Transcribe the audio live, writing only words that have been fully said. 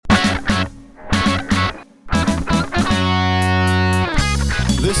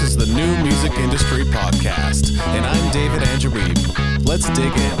Music Industry Podcast, and I'm David Angeweeb. Let's dig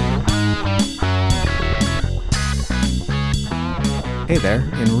in. Hey there,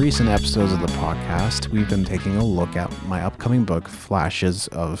 in recent episodes of the podcast, we've been taking a look at my upcoming book, Flashes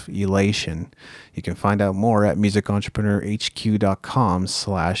of Elation. You can find out more at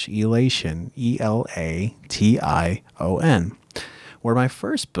musicentrepreneur.com/elation, ELATION. Where my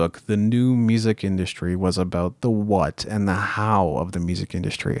first book, The New Music Industry, was about the what and the how of the music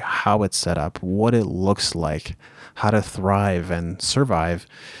industry, how it's set up, what it looks like, how to thrive and survive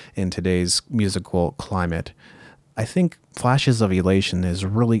in today's musical climate. I think Flashes of Elation is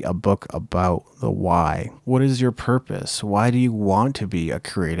really a book about the why. What is your purpose? Why do you want to be a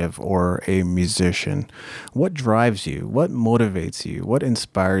creative or a musician? What drives you? What motivates you? What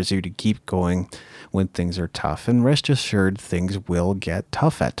inspires you to keep going when things are tough? And rest assured, things will get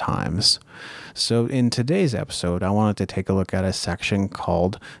tough at times. So in today's episode, I wanted to take a look at a section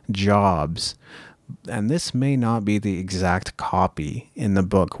called Jobs. And this may not be the exact copy in the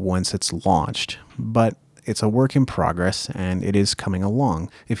book once it's launched, but it's a work in progress, and it is coming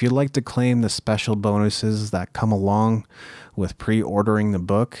along. If you'd like to claim the special bonuses that come along with pre-ordering the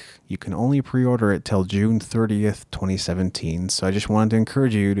book, you can only pre-order it till June 30th, 2017. So I just wanted to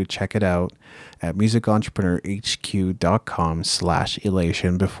encourage you to check it out at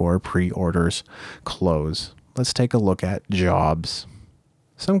musicentrepreneurhq.com/elation before pre-orders close. Let's take a look at jobs.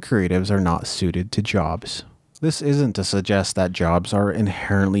 Some creatives are not suited to jobs. This isn't to suggest that jobs are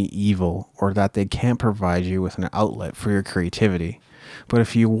inherently evil or that they can't provide you with an outlet for your creativity. But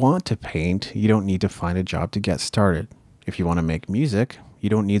if you want to paint, you don't need to find a job to get started. If you want to make music,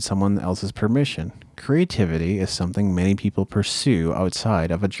 you don't need someone else's permission. Creativity is something many people pursue outside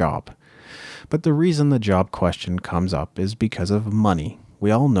of a job. But the reason the job question comes up is because of money.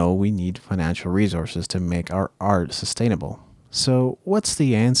 We all know we need financial resources to make our art sustainable. So what's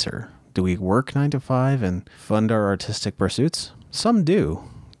the answer? Do we work 9 to 5 and fund our artistic pursuits? Some do.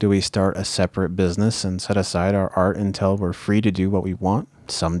 Do we start a separate business and set aside our art until we're free to do what we want?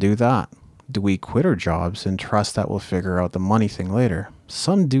 Some do that. Do we quit our jobs and trust that we'll figure out the money thing later?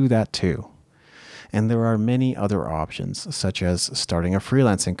 Some do that too. And there are many other options, such as starting a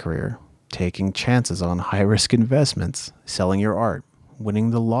freelancing career, taking chances on high-risk investments, selling your art,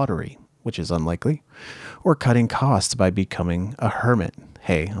 winning the lottery, which is unlikely, or cutting costs by becoming a hermit.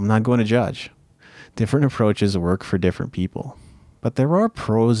 Hey, I'm not going to judge. Different approaches work for different people, but there are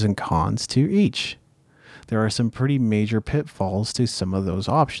pros and cons to each. There are some pretty major pitfalls to some of those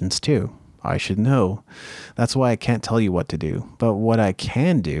options too. I should know. That's why I can't tell you what to do, but what I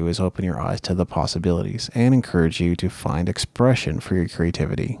can do is open your eyes to the possibilities and encourage you to find expression for your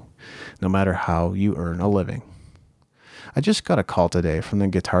creativity, no matter how you earn a living. I just got a call today from the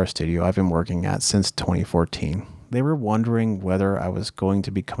guitar studio I've been working at since 2014. They were wondering whether I was going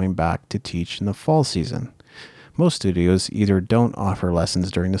to be coming back to teach in the fall season. Most studios either don't offer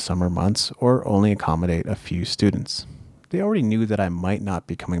lessons during the summer months or only accommodate a few students. They already knew that I might not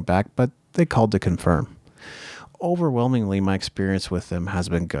be coming back, but they called to confirm. Overwhelmingly, my experience with them has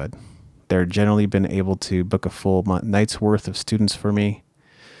been good. They've generally been able to book a full night's worth of students for me.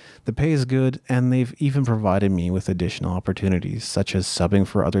 The pay is good, and they've even provided me with additional opportunities, such as subbing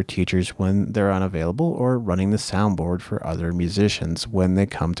for other teachers when they're unavailable or running the soundboard for other musicians when they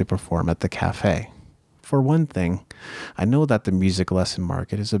come to perform at the cafe. For one thing, I know that the music lesson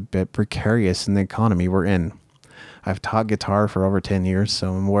market is a bit precarious in the economy we're in. I've taught guitar for over 10 years,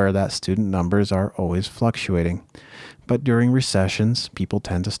 so I'm aware that student numbers are always fluctuating. But during recessions, people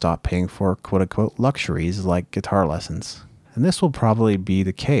tend to stop paying for quote-unquote luxuries like guitar lessons. And this will probably be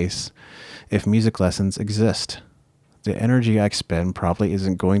the case if music lessons exist. The energy I expend probably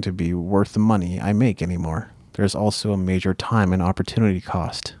isn't going to be worth the money I make anymore. There's also a major time and opportunity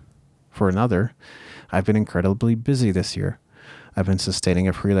cost. For another, I've been incredibly busy this year. I've been sustaining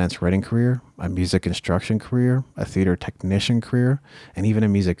a freelance writing career, a music instruction career, a theater technician career, and even a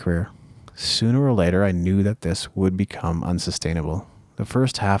music career. Sooner or later, I knew that this would become unsustainable. The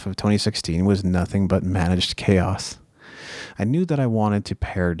first half of 2016 was nothing but managed chaos. I knew that I wanted to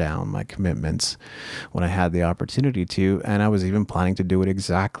pare down my commitments when I had the opportunity to, and I was even planning to do it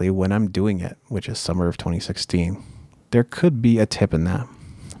exactly when I'm doing it, which is summer of 2016. There could be a tip in that.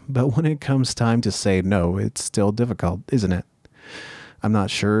 But when it comes time to say no, it's still difficult, isn't it? I'm not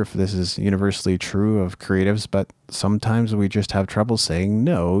sure if this is universally true of creatives, but sometimes we just have trouble saying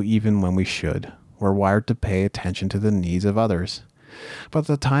no even when we should. We're wired to pay attention to the needs of others. But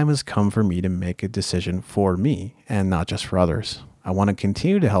the time has come for me to make a decision for me and not just for others. I want to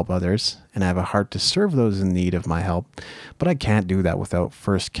continue to help others and I have a heart to serve those in need of my help, but I can't do that without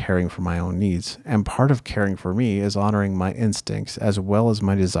first caring for my own needs. And part of caring for me is honoring my instincts as well as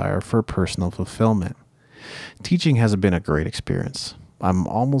my desire for personal fulfillment. Teaching has been a great experience. I'm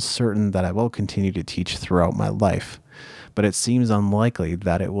almost certain that I will continue to teach throughout my life, but it seems unlikely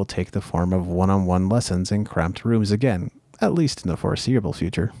that it will take the form of one-on-one lessons in cramped rooms again, at least in the foreseeable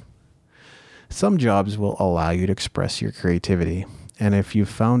future. Some jobs will allow you to express your creativity, and if you've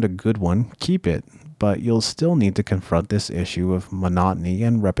found a good one, keep it, but you'll still need to confront this issue of monotony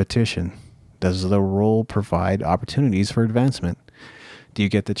and repetition. Does the role provide opportunities for advancement? Do you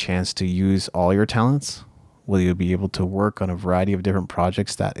get the chance to use all your talents? Will you be able to work on a variety of different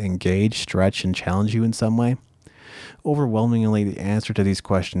projects that engage, stretch, and challenge you in some way? Overwhelmingly, the answer to these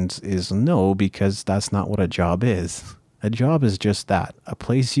questions is no, because that's not what a job is. A job is just that, a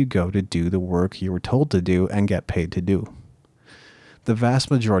place you go to do the work you were told to do and get paid to do. The vast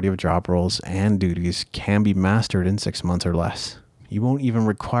majority of job roles and duties can be mastered in 6 months or less. You won't even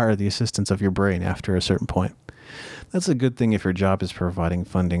require the assistance of your brain after a certain point. That's a good thing if your job is providing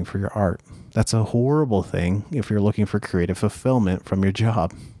funding for your art. That's a horrible thing if you're looking for creative fulfillment from your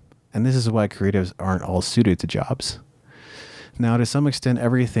job. And this is why creatives aren't all suited to jobs. Now, to some extent,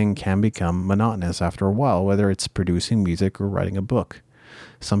 everything can become monotonous after a while, whether it's producing music or writing a book.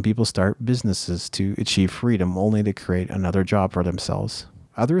 Some people start businesses to achieve freedom only to create another job for themselves.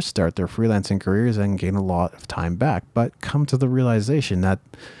 Others start their freelancing careers and gain a lot of time back, but come to the realization that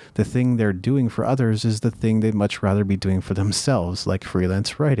the thing they're doing for others is the thing they'd much rather be doing for themselves, like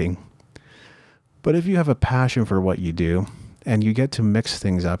freelance writing. But if you have a passion for what you do, and you get to mix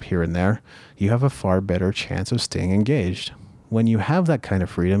things up here and there, you have a far better chance of staying engaged. When you have that kind of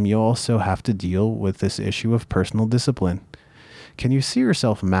freedom, you also have to deal with this issue of personal discipline. Can you see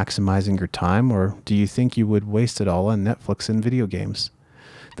yourself maximizing your time, or do you think you would waste it all on Netflix and video games?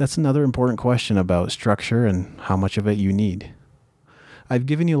 That's another important question about structure and how much of it you need. I've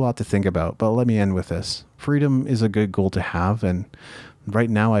given you a lot to think about, but let me end with this. Freedom is a good goal to have, and right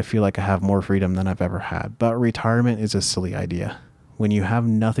now I feel like I have more freedom than I've ever had, but retirement is a silly idea. When you have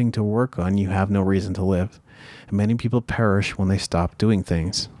nothing to work on, you have no reason to live. And many people perish when they stop doing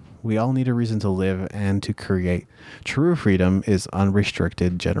things. We all need a reason to live and to create. True freedom is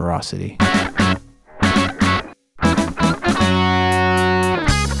unrestricted generosity.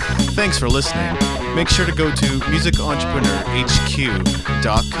 Thanks for listening. Make sure to go to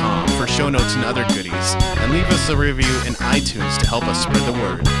musicentrepreneurhq.com for show notes and other goodies, and leave us a review in iTunes to help us spread the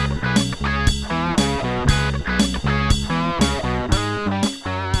word.